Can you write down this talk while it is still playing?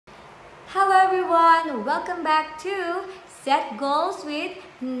Hello everyone! Welcome back to Set Goals with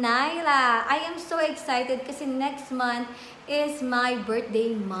Nyla. I am so excited kasi next month is my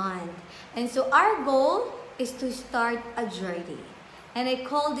birthday month. And so our goal is to start a journey. And I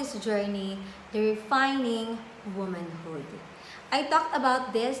call this journey the Refining Womanhood. I talked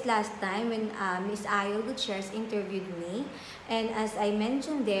about this last time when Miss Ayo Gutierrez interviewed me. And as I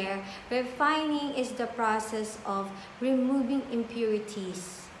mentioned there, refining is the process of removing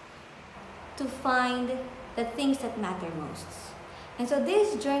impurities to find the things that matter most. And so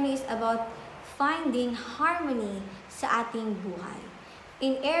this journey is about finding harmony sa ating buhay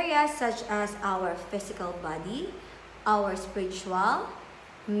in areas such as our physical body, our spiritual,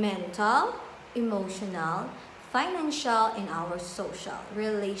 mental, emotional, financial, and our social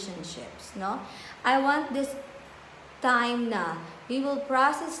relationships, no? I want this time na we will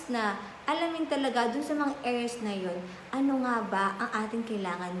process na alamin talaga dun sa mga areas na yun, ano nga ba ang ating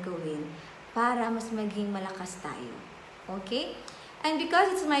kailangan gawin para mas maging malakas tayo. Okay? And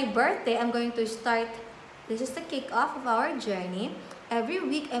because it's my birthday, I'm going to start, this is the kick-off of our journey. Every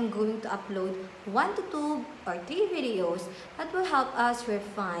week, I'm going to upload 1 to 2 or 3 videos that will help us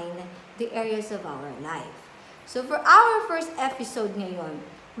refine the areas of our life. So for our first episode ngayon,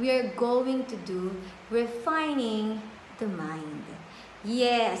 we are going to do refining the mind.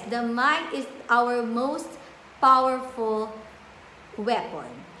 Yes, the mind is our most powerful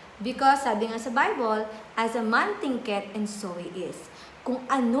weapon. Because sabi nga sa Bible, as a man thinketh and so he is. Kung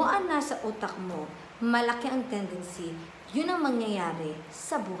ano ang nasa utak mo, malaki ang tendency, yun ang mangyayari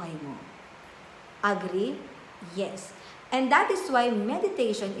sa buhay mo. Agree? Yes. And that is why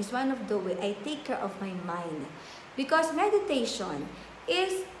meditation is one of the way I take care of my mind. Because meditation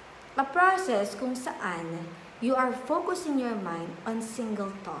is a process kung saan you are focusing your mind on single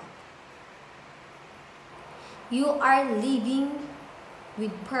thought. You are living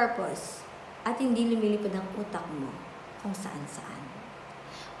with purpose at hindi lumilipad ang utak mo kung saan-saan.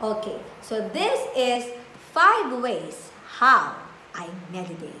 Okay, so this is 5 ways how I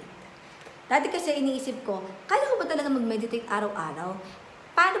meditate. Dati kasi iniisip ko, kaya ko ba talaga mag-meditate araw-araw?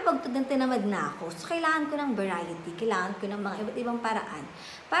 Paano pag tinamad na ako? So, kailangan ko ng variety, kailangan ko ng mga iba't ibang paraan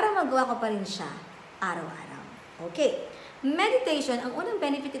para magawa ko pa rin siya araw-araw. Okay, meditation, ang unang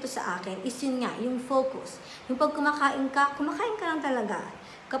benefit ito sa akin is yun nga, yung focus. Yung pag kumakain ka lang talaga.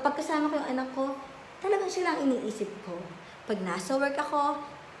 Kapag kasama ko yung anak ko, talagang siya lang iniisip ko. Pag nasa work ako,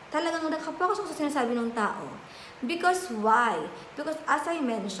 talagang nakapokus ako sa sinasabi ng tao. Because why? Because as I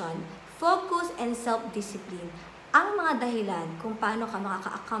mentioned, focus and self-discipline ang mga dahilan kung paano ka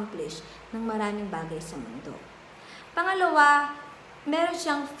makaka-accomplish ng maraming bagay sa mundo. Pangalawa, meron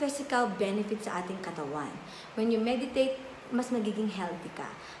siyang physical benefit sa ating katawan. When you meditate, mas magiging healthy ka.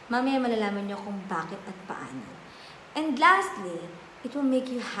 Mamaya malalaman niyo kung bakit at paano. And lastly, it will make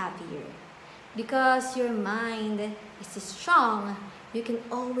you happier. Because your mind is strong, you can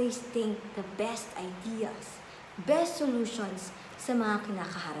always think the best ideas, best solutions sa mga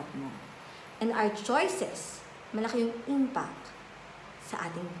kinakaharap mo. And our choices, malaki yung impact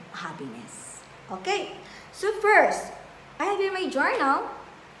sa ating happiness. Okay, so first, I have here my journal.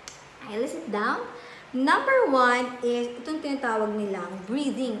 I list it down. Number 1 is itong tinatawag nilang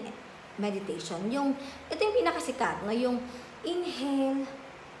breathing meditation. Ito yung pinakasikat, no? Yung inhale,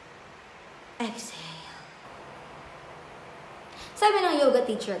 exhale. Sabi ng yoga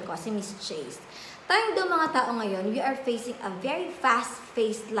teacher ko, si Miss Chase, tayong daw mga tao ngayon, we are facing a very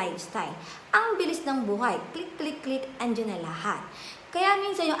fast-paced lifestyle. Ang bilis ng buhay, click, click, click, andyan na lahat. Kaya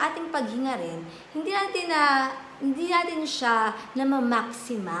minsan yung ating paghinga rin, hindi natin siya na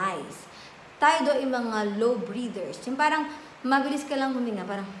ma-maximize. Tayo daw yung mga low breathers. Yung parang mabilis ka lang huminga,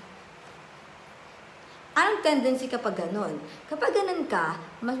 parang anong tendency kapag ganon? Kapag ganon ka,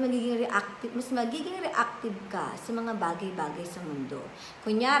 mas magiging reactive ka sa mga bagay-bagay sa mundo.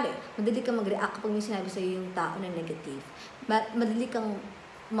 Kunyari, madali kang mag-react kapag may sinabi sa'yo yung tao na negative. Madali kang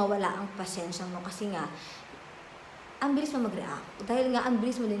mawala ang pasensya mo kasi nga, ang bilis mo mag-react. Dahil nga, ang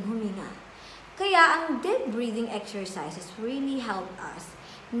bilis mo din huminga. Kaya, ang deep breathing exercises really help us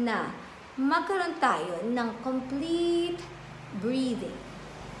na magkaroon tayo ng complete breathing.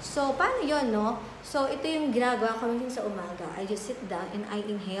 So, paano yun, no? So, ito yung ginagawa ko minsan sa umaga. I just sit down and I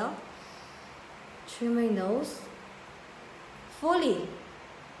inhale through my nose fully.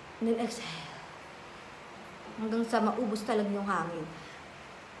 And then exhale. Hanggang sa maubos talaga yung hangin.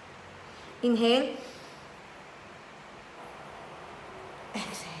 Inhale.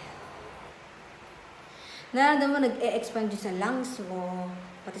 Exhale. Nararamdaman mo nag-e-expand yung sa lungs mo,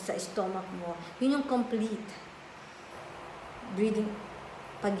 pati sa stomach mo. Yun yung complete breathing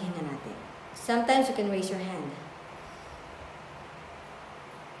paghinga natin. Sometimes you can raise your hand.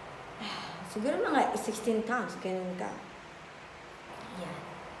 Siguro mga 16 counts, ganun ka. Yan.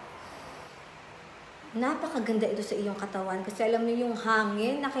 Napakaganda ito sa iyong katawan kasi alam niyo yung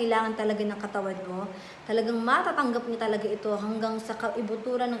hangin na kailangan talaga ng katawan mo, talagang matatanggap niyo talaga ito hanggang sa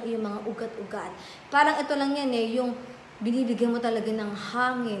kaibuturan ng iyong mga ugat-ugat. Parang ito lang yan eh, yung binibigyan mo talaga ng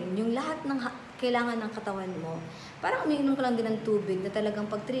hangin, yung lahat ng kailangan ng katawan mo. Parang umiinom ka lang din ng tubig na talagang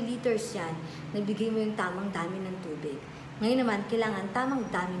pag 3 liters yan, nabigay mo yung tamang dami ng tubig. Ngayon naman, kailangan tamang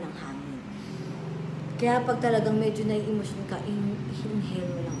dami ng hangin. Kaya pag talagang medyo nai-emotion ka, inhale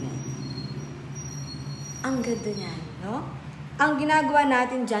mo lang yan. Ang ganda niyan, no? Ang ginagawa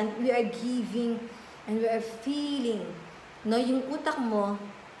natin dyan, we are giving and we are feeling. No? Yung utak mo,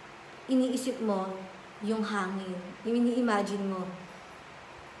 iniisip mo, yung hangin. Yung ini-imagine mo.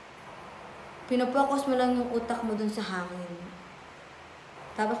 Pinopokus mo lang yung utak mo dun sa hangin.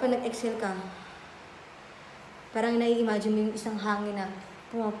 Tapos pag nag-exhale ka, parang nai-imagine mo yung isang hangin na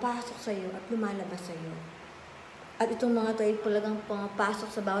pumapasok sa'yo at lumalabas sa'yo. At itong mga to ay talagang pumapasok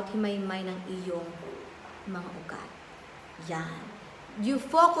sa bawat himay-himay ng iyong mga ugat. Yan. You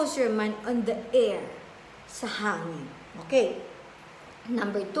focus your mind on the air, sa hangin. Okay.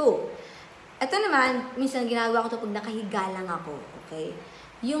 Number 2. Ito naman, minsan ginagawa ko ito pag nakahiga lang ako. Okay.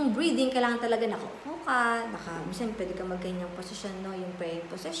 Yung breathing, kailangan talaga nakaupo ka, minsan pwede ka mag-ganyang posisyon, no? Yung praying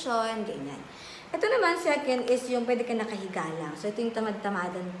position, ganyan. Ito naman, second is yung pwede ka nakahiga lang. So, ito yung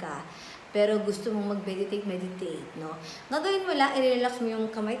tamad-tamadan ka. Pero gusto mong mag-meditate, no? Gagawin mo lang, i-relax mo yung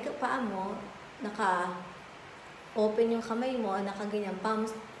kamay paa mo, open yung kamay mo, nakaganyan,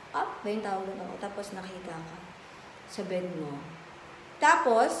 palms up, ba yung tawag mo? Tapos nakahiga ka sa bed mo.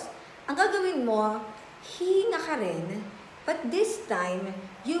 Tapos, ang gagawin mo, hinga ka rin, but this time,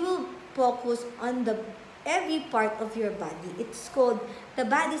 you will focus on every part of your body. It's called the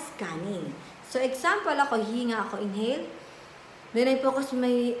body scanning. So, example ako, hinga ako, inhale, then I focus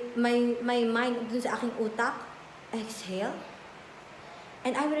my mind dun sa aking utak, exhale,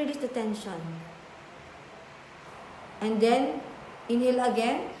 and I will release the tension. And then, inhale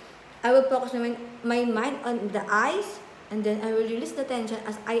again. I will focus my mind on the eyes. And then, I will release the tension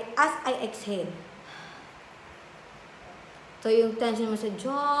as I exhale. So, yung tension mo sa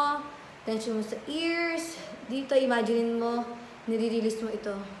jaw, tension mo sa ears. Dito, imagine mo, nire-release mo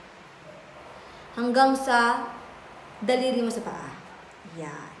ito. Hanggang sa daliri mo sa paa.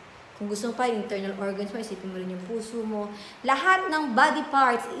 Yan. Kung gusto mo pa, internal organs mo, isipin mo rin yung puso mo. Lahat ng body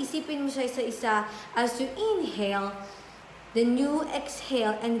parts, isipin mo siya isa-isa as you inhale, then you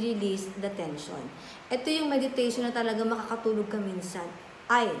exhale and release the tension. Ito yung meditation na talaga makakatulog ka minsan.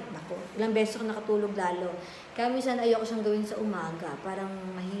 Ay, naku, ilang beses ako nakatulog lalo. Kaya minsan ayoko siyang gawin sa umaga. Parang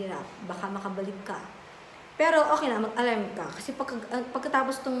mahirap. Baka makabalik ka. Pero okay na, mag-alarm ka. Kasi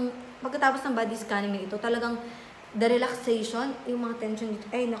pagkatapos ng body scanning na ito, talagang the relaxation, yung mga tension dito,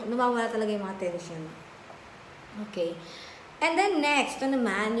 ay, nawawala talaga yung mga tension. Okay. And then next, ito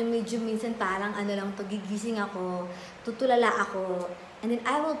naman, yung medyo minsan parang ano lang to, gigising ako, tutulala ako, and then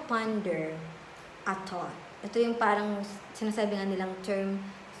I will ponder a thought. Ito yung parang sinasabi nga nilang term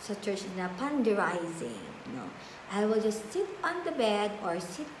sa church na ponderizing. No? I will just sit on the bed or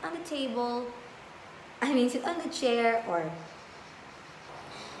sit on the table, sit on the chair or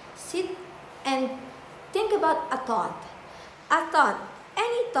sit and think about a thought.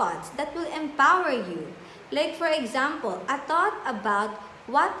 Any thoughts that will empower you. Like for example, a thought about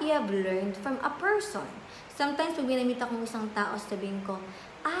what you have learned from a person. Sometimes pag binamit akong isang tao, sabihin ko,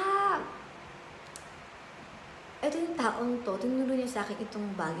 ito yung taong to, tinuro niya sa akin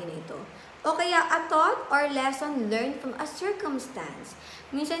itong bagay na ito. O kaya, a thought or lesson learned from a circumstance.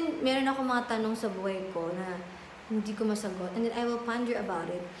 Minsan, meron ako mga tanong sa buhay ko na hindi ko masagot. And then I will ponder about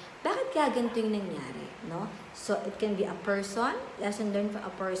it. Bakit kaya ganito yung nangyari? No? So, it can be a person, lesson learned from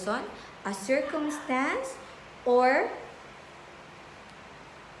a person, a circumstance, or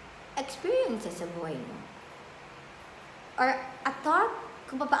experiences sa buhay mo. Or a thought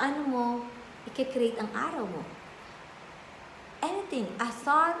kung paano mo i-create ang araw mo. Anything, a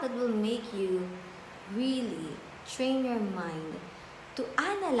thought that will make you really train your mind to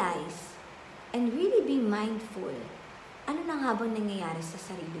analyze and really be mindful. Ano nang habang nangyayari sa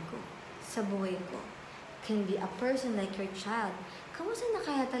sarili ko, sa buhay ko? Can be a person like your child. Kamusta na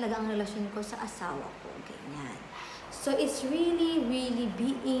kaya talaga ang relasyon ko sa asawa ko? Ganyan. So, it's really, really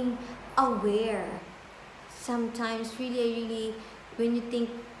being aware. Sometimes, really, when you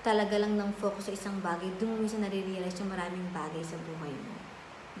think talaga lang ng focus sa isang bagay, doon mo minsan nare-realize yung maraming bagay sa buhay mo.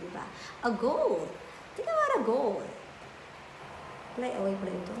 Diba? A goal. Think about a goal. Play away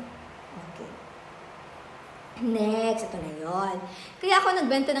pala ito. Okay. Next, ito na yun. Kaya ako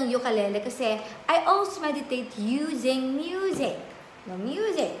nagbenta ng ukulele kasi I also meditate using music. No,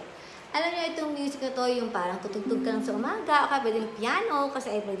 music. Alam niyo, itong music na to, yung parang tutugtog ka lang sa umaga, o kaya pwedeng piano, kasi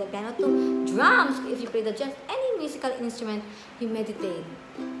I play the piano too. Drums, if you play the drums, any musical instrument, you meditate.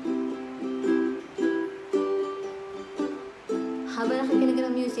 Habang nakikinig ka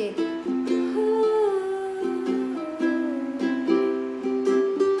ng music,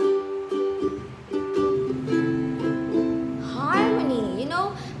 harmony. You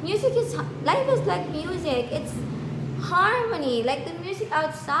know, life is like music. It's harmony, like the music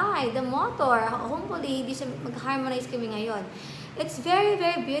outside, the motor. Hopefully, hindi siya mag-harmonize kami ngayon. It's very,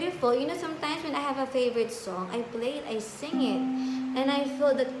 very beautiful. You know, sometimes when I have a favorite song, I play it, I sing it. And I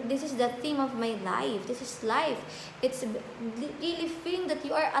feel that this is the theme of my life. This is life. It's really feeling that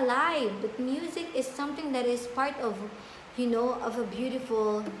you are alive. But music is something that is part of, you know, of a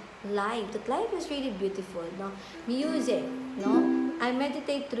beautiful life. That life is really beautiful, no? Music, no? I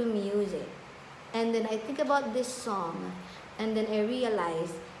meditate through music. And then I think about this song, and then I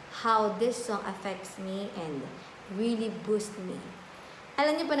realize how this song affects me and really boosts me.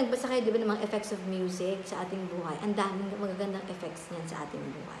 Alam niyo pa, nagbasa kayo, di ba, ng mga effects of music sa ating buhay? Ang daming magagandang effects niyan sa ating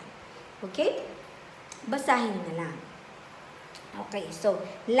buhay. Okay? Basahin na lang. Okay, so,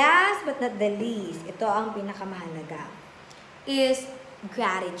 last but not the least, ito ang pinakamahalaga, is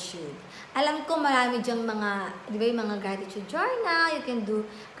gratitude. Alam ko marami dyang mga, di ba, yung mga gratitude journal, you can do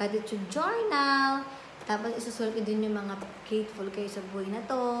gratitude journal, tapos isusulat ko din yung mga grateful kayo sa buhay na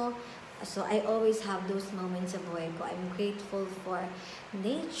to. So, I always have those moments sa buhay ko. I'm grateful for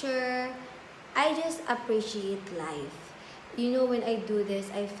nature. I just appreciate life. You know, when I do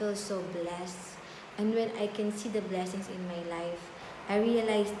this, I feel so blessed. And when I can see the blessings in my life, I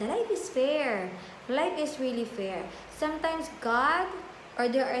realize that life is fair. Life is really fair. Sometimes God, or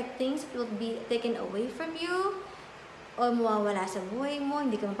there are things that will be taken away from you, o mawawala sa buhay mo,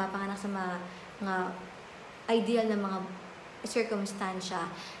 hindi ka mapapanganak sa mga ideal na mga circumstansya.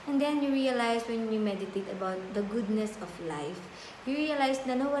 And then you realize when you meditate about the goodness of life, you realize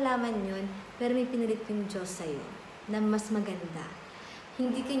na nawala man yun, pero may pinalit yung Diyos sa'yo na mas maganda.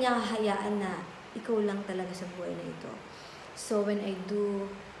 Hindi ka niya hahayaan na ikaw lang talaga sa buhay na ito. So when I do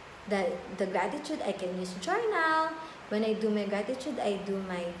the gratitude, I can use journal. When I do my gratitude, I do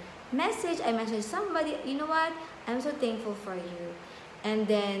my message. I message somebody, you know what? I'm so thankful for you. And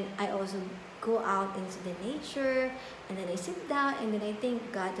then I also go out into the nature, and then I sit down, and then I thank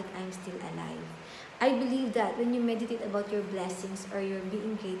God that I'm still alive. I believe that when you meditate about your blessings or you're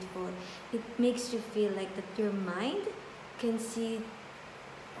being grateful, it makes you feel like that your mind can see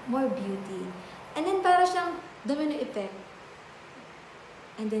more beauty. And then para siyang domino effect.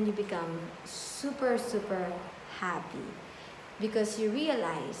 And then you become super, super happy because you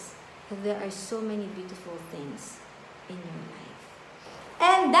realize that there are so many beautiful things in your life.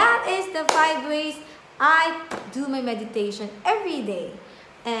 And that is the 5 ways I do my meditation every day.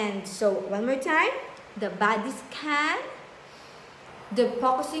 And so, one more time, the body scan, the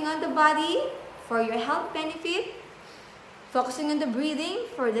focusing on the body for your health benefit, focusing on the breathing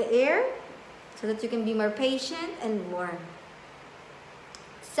for the air, so that you can be more patient and more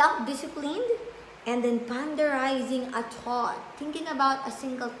self-disciplined, and then ponderizing a thought, thinking about a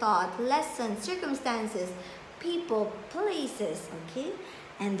single thought, lessons, circumstances, people, places, okay?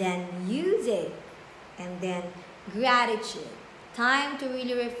 And then music, and then gratitude, time to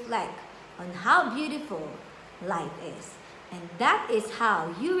really reflect on how beautiful life is. And that is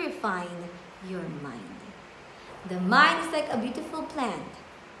how you refine your mind. The mind is like a beautiful plant.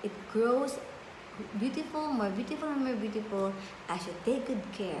 It grows beautiful, more beautiful, and more beautiful as you take good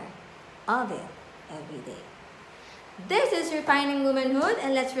care of it every day. This is Refining Womanhood,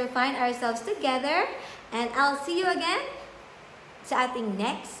 and let's refine ourselves together. And I'll see you again sa ating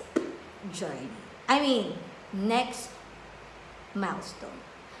next journey. Next milestone.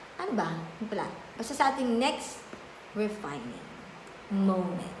 Ano ba? Basta sa ating next refining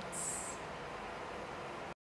moments.